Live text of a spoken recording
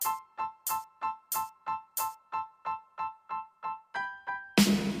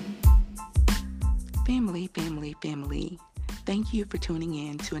Family. Thank you for tuning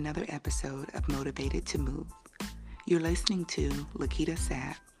in to another episode of Motivated to Move. You're listening to Lakita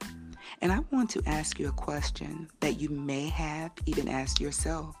Sapp, and I want to ask you a question that you may have even asked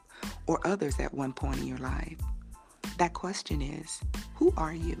yourself or others at one point in your life. That question is, who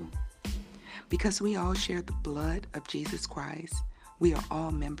are you? Because we all share the blood of Jesus Christ, we are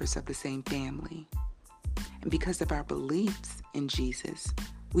all members of the same family. And because of our beliefs in Jesus,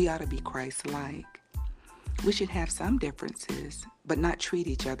 we ought to be Christ-like. We should have some differences, but not treat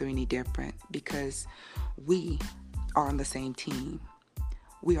each other any different because we are on the same team.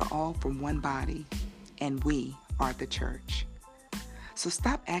 We are all from one body, and we are the church. So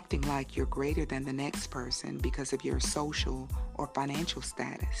stop acting like you're greater than the next person because of your social or financial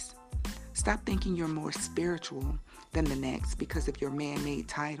status. Stop thinking you're more spiritual than the next because of your man-made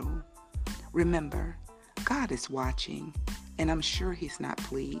title. Remember, God is watching, and I'm sure He's not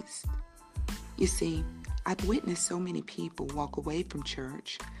pleased. You see, I've witnessed so many people walk away from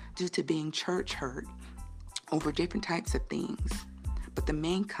church due to being church hurt over different types of things. But the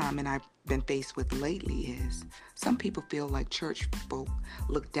main comment I've been faced with lately is some people feel like church folk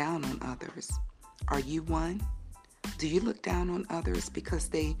look down on others. Are you one? Do you look down on others because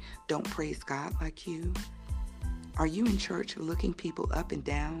they don't praise God like you? Are you in church looking people up and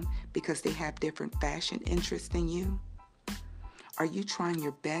down because they have different fashion interests than you? Are you trying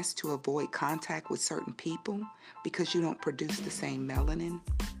your best to avoid contact with certain people because you don't produce the same melanin?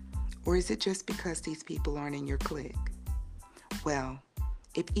 Or is it just because these people aren't in your clique? Well,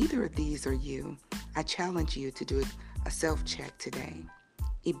 if either of these are you, I challenge you to do a self-check today.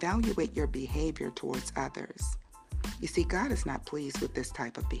 Evaluate your behavior towards others. You see, God is not pleased with this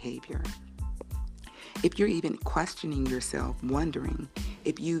type of behavior. If you're even questioning yourself, wondering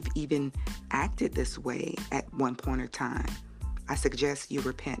if you've even acted this way at one point or time, I suggest you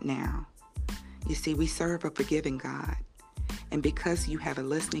repent now. You see, we serve a forgiving God, and because you have a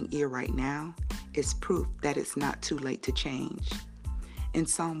listening ear right now, it's proof that it's not too late to change. In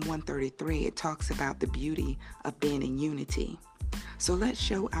Psalm 133, it talks about the beauty of being in unity. So let's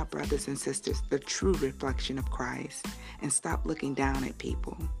show our brothers and sisters the true reflection of Christ and stop looking down at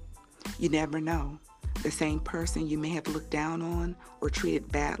people. You never know. The same person you may have looked down on or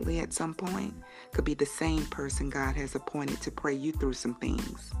treated badly at some point could be the same person God has appointed to pray you through some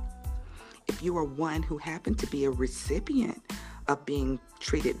things. If you are one who happened to be a recipient of being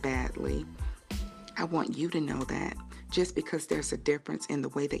treated badly, I want you to know that just because there's a difference in the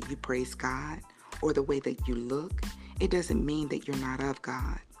way that you praise God or the way that you look, it doesn't mean that you're not of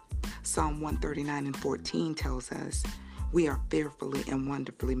God. Psalm 139:14 tells us we are fearfully and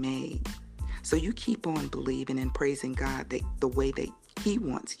wonderfully made. So you keep on believing and praising God the way that He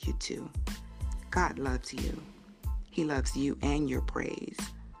wants you to. God loves you. He loves you and your praise.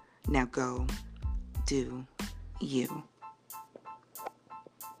 Now go, do you.